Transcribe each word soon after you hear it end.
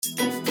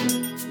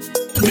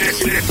This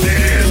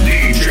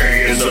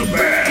DJ is a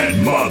bad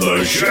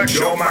mother. Shut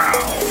your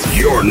mouth.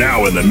 You're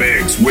now in the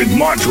mix with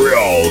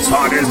Montreal's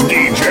hottest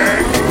DJ,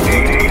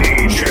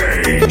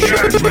 DJ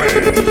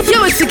Judgment.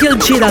 Yo, it's the Kill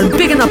Cheetah,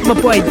 bigging up my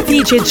boy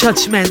DJ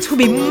Judgment, who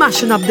be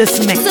mashing up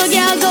this mix. So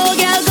girl, go.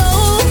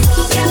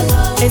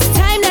 It's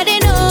time that they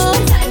know.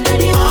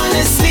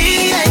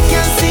 Honestly, I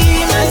can't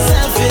see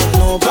myself with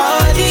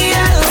nobody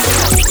else.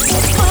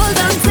 Hold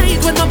on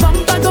tight when my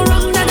bumper go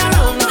wrong, then I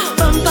wrong.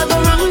 Bumper go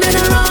wrong, then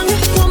I wrong.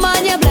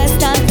 Woman, you're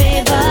blessed and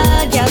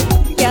favored, girl.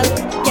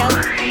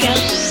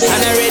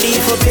 And I'm ready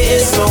for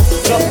pace, so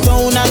drop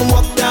down and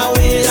walk that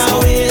way.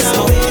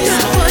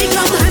 Boy,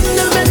 come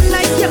handle me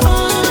like you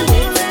own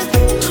it.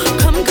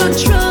 Come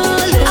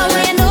control it. I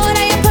want you know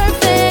that you're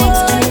perfect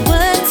and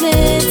worth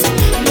it.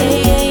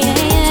 Yeah.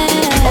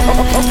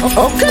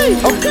 Okay.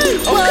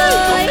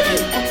 Boy.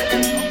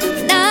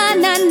 Nah.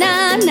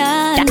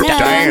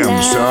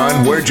 Damn,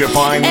 son, where'd you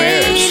find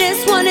Hey, this?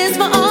 this one is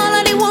for all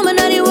of the women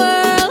of the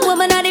world.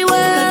 Women of the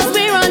world, 'cause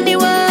we run the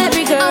world.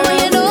 Every girl, I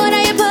want you know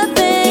that you're perfect.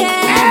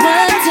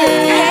 Worth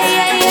it.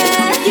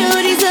 Yeah. You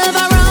deserve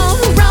a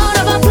round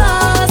of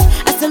applause.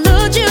 I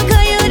salute you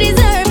 'cause you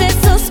deserve it.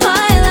 So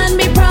smile and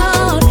be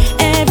proud.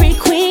 Every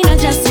queen are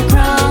just a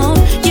crown.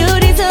 You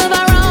deserve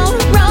a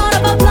round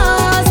of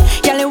applause.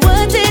 Girl, you're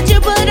worth it. You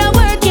put a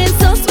work in.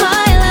 So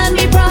smile and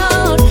be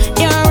proud.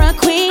 You're a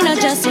queen or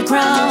just a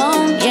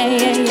crown.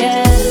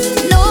 Yeah.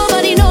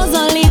 Nobody knows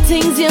all the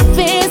things you're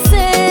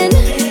facing,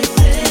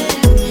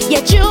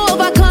 yet you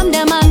overcome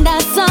them, and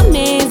that's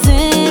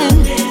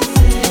amazing.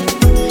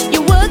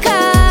 You work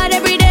hard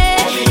every day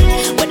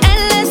with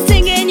endless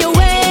thing in your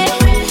way,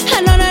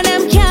 and none of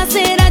them can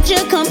say that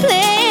you're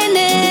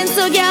complaining.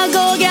 So girl,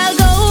 go.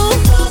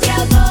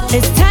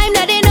 It's time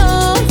that they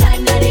know.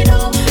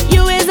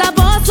 You is a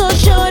boss, so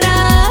show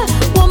that.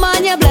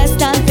 Woman, you're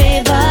blessed and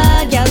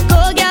favored. Girl, go.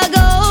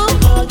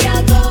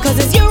 'Cause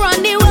it's you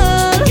run the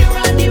world.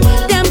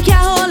 Them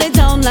can't hold it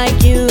down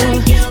like you.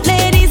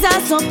 Ladies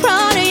are so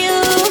proud of you.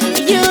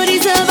 You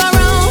deserve a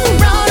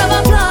round of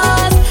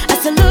applause. I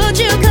salute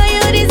you 'cause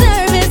you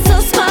deserve it. So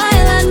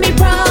smile and be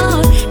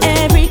proud.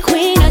 Every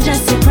queen are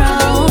just a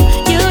crown.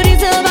 You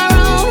deserve a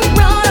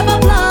round of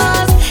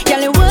applause.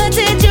 Girl, you're worth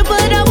it. You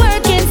put a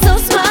work in. So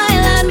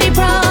smile and be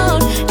proud.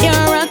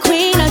 You're a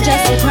queen or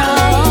just a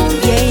crown.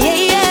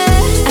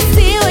 Yeah. I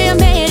see what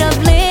you're made of,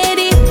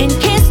 lady. In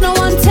case no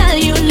one tell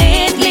you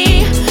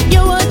lately,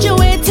 you're worth your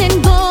weight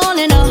in gold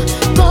enough.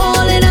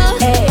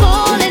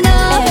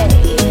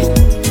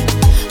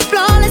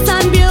 Flawless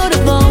and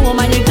beautiful,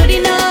 woman, you're good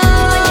enough.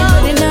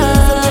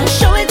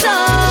 Show it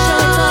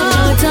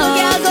off.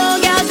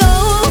 Girl, go.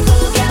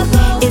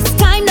 It's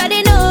time that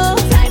they know.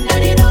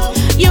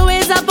 You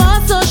is a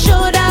boss, so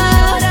show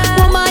that.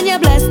 Woman, you're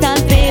blessed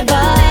and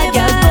favored.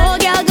 Girl,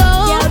 go.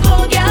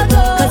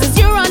 'Cause it's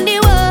you run the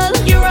world.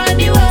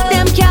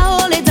 Them can't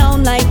hold it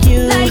down like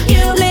you.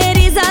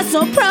 Ladies are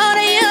so proud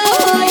of you.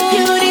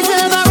 You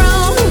deserve a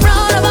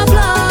round of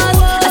applause.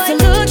 I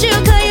salute you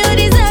 'cause you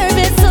deserve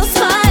it. So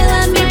smile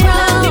and be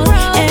proud.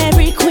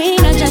 Every queen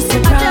are just a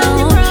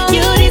crown.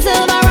 You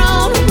deserve a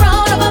round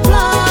of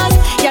applause.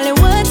 Girl,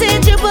 you're worth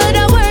it. You put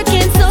a work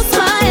in. So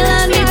smile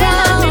and be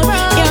proud.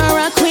 You're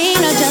a queen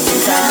or just a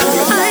crown.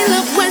 I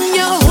love when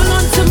you hold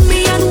on to me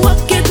and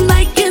walk it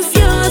like it's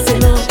yours,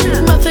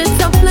 rough it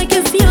up like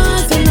it's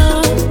yours,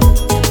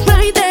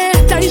 right there.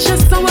 That's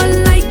just how I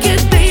like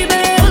it,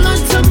 baby. Hold on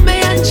to me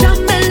and jam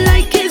me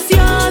like it's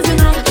yours,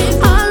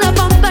 all the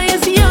bumper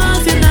is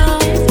yours,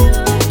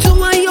 Do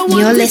what you want.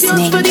 You're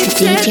listening to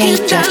DJ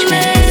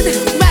Judgment.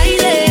 Right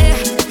there.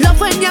 Love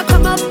when you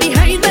come up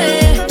behind me.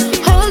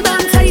 Hold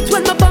on tight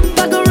when my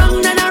bumper go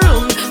wrong, then I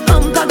wrong.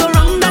 Bumper go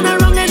wrong, then I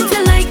wrong,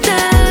 until like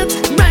that.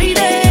 Right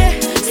there.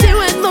 See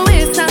when my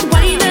waist and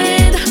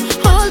whining.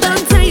 Hold on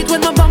tight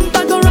when my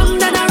bumper go wrong,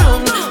 then I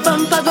wrong.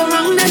 Bumper go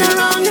wrong, then I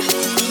wrong.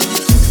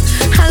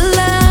 I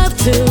love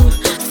to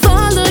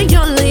follow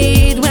your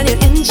lead when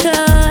you're in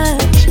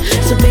charge.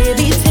 So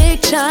baby,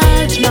 take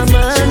charge,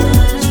 mama.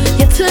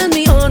 You turn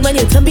me on when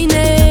you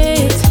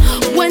terminate.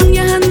 When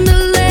you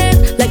handle it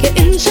like you're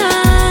in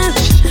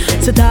charge.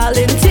 So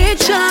darling, take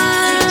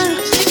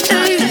charge.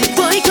 Hey,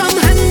 boy, come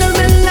handle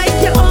me like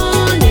you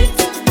own it.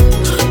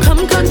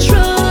 Come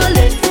control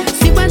it.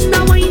 See when I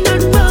whine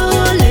and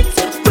roll it.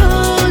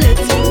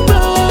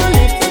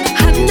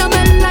 Handle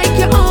me like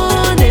you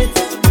own it.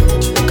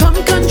 Come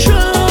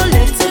control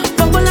it.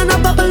 Bubble and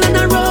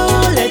I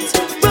roll it.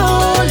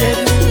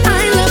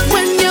 I love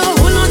when you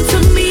hold on to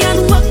me and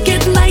walk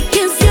it like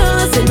it's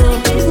yours,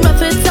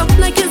 rough it up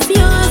like it's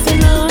yours,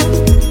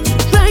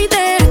 right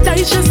there.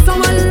 That's just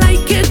how I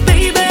like it,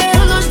 baby.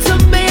 Hold on to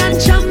me and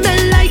jam me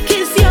like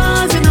it's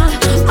yours,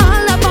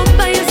 all the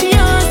bumper is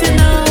yours,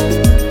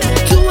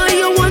 Do what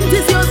you want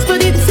is yours for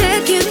the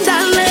taking,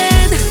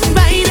 darling.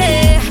 Right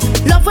there.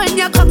 Love when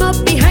you come up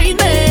behind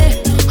me.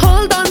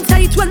 Hold on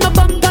tight when my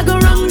bumper go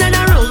wrong, then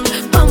I wrong.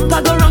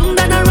 Bumper go wrong,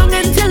 then I wrong,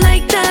 until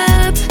like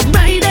that.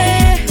 Right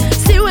there.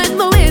 See when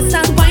my waist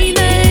and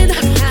whining.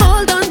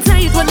 Hold on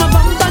tight when my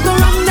bumper go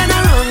wrong, then I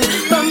wrong.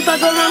 Bumper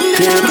go wrong,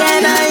 then I wrong.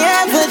 Can I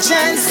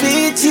chance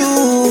with you.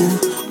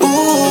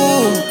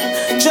 Ooh,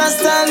 just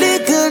a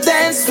little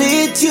dance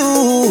with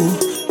you.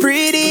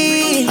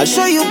 Pretty, I'll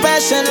show you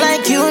passion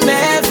like you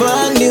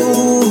never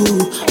knew.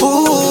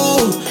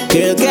 Ooh,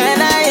 girl,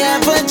 can I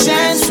have a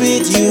chance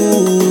with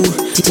you?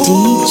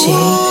 DJ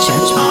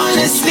Judgment.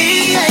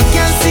 Honestly, I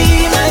can't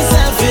see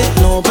myself with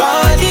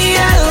nobody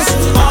else.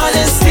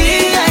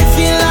 Honestly, I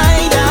feel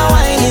like that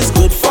wine is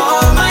good for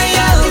my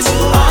health.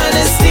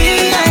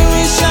 Honestly, I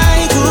wish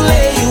I could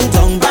lay you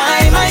down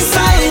by my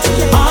side.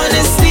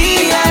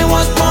 Honestly, I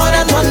want more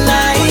than one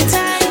night.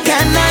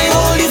 Can I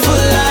hold you for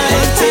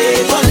life?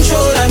 Take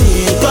control of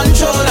me,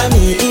 control of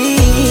me.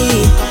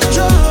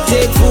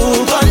 Take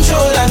full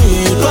control of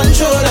me,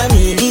 control of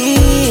me.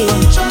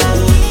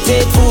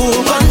 Take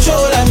full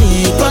control of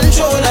me,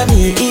 control of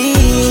me.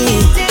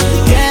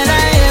 Can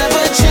I have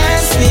a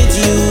chance with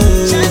you?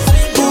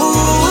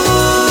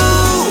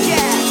 Ooh,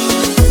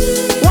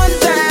 one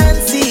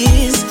dance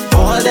is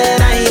all that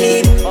I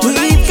need.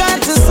 We've got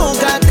a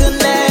soca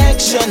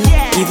connection,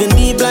 even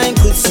the blind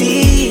could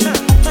see.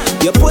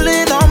 You're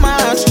pulling on my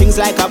heartstrings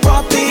like a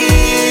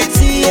puppet,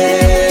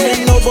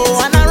 yeah. No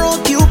bow and a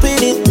rock, Cupid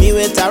hit me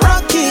with a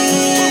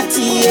rocket,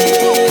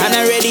 yeah. And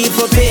I'm ready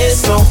for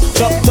pace now.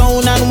 Drop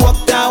down and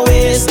walk that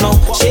waist now.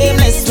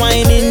 Shameless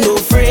whining, no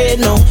afraid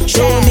now.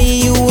 Show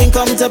me you ain't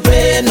come to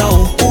play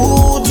now.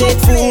 Ooh, take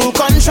full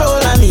control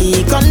of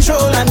me,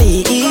 control of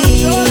me.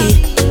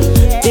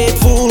 Take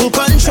full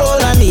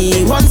control of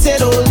me, once it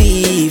don't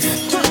leave.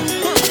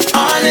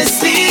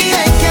 Honestly,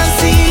 I can't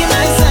see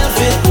myself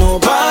with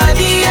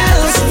nobody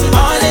else.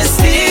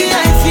 Honestly,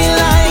 I feel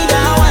like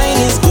that wine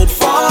is good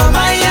for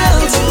my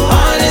health.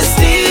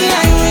 Honestly,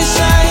 I wish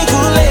I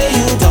could lay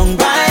you down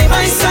by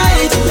my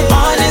side.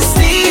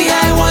 Honestly,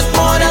 I want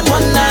more than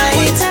one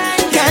night.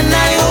 Can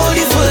I hold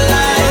you for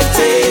life?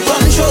 Take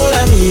control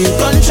of me,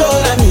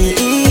 control of me.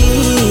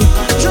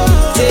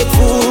 Take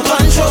full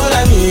control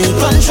of me,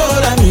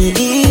 control of me.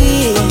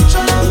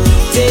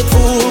 Take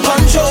full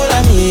control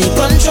of me,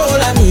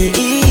 control of me.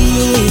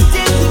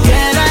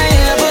 Can I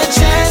have a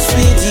chance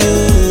with you?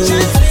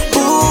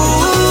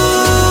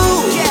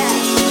 Ooh,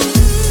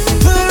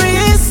 the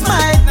risk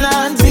might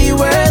not be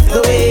worth the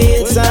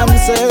wait. I'm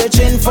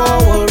searching for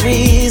a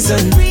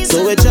reason,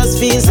 so it just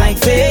feels like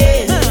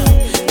fate.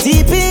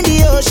 Deep in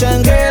the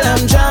ocean, girl,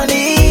 I'm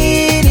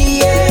drowning,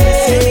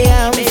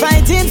 yeah. I'm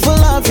fighting for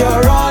love,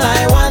 you're all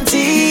I wanted,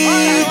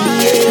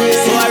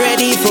 yeah. So I'm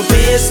ready for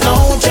pace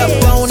now. Drop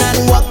down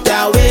and walk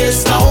that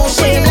waist now.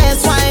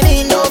 Shameless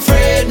whining, no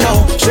afraid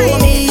now. Show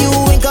me you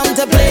ain't come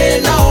to play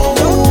now.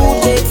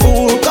 Ooh, take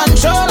full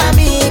control of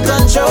me,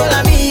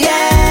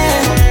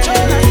 yeah.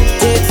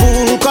 Take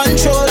full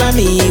control of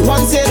me,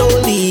 once it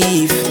don't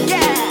leave.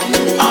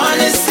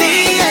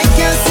 Honestly, I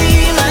can't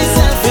see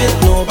myself with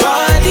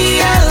nobody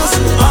else.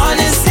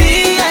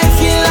 Honestly, I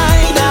feel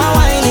like that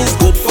wine is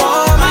good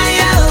for my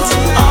health.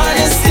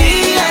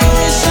 Honestly, I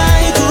wish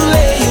I could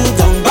lay you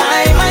down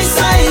by my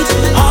side.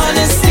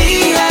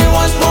 Honestly, I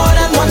want more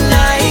than one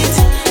night.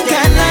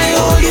 Can I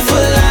hold you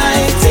for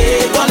life?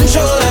 Take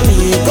control of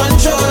me,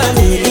 control of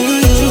me.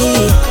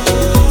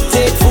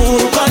 Take full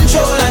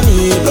control of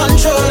me,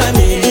 control of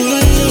me.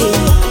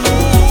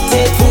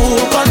 Take full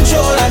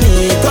control of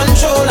me,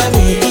 control of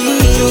me.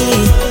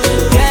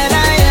 Can I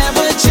have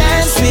a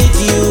chance with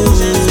you?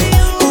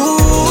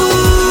 Ooh.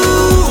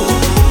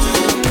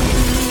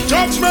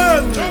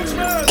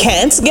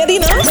 Can't get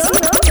enough?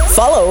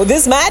 Follow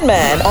this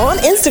madman on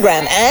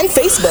Instagram and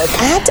Facebook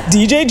at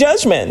DJ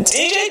Judgment.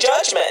 DJ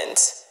Judgment.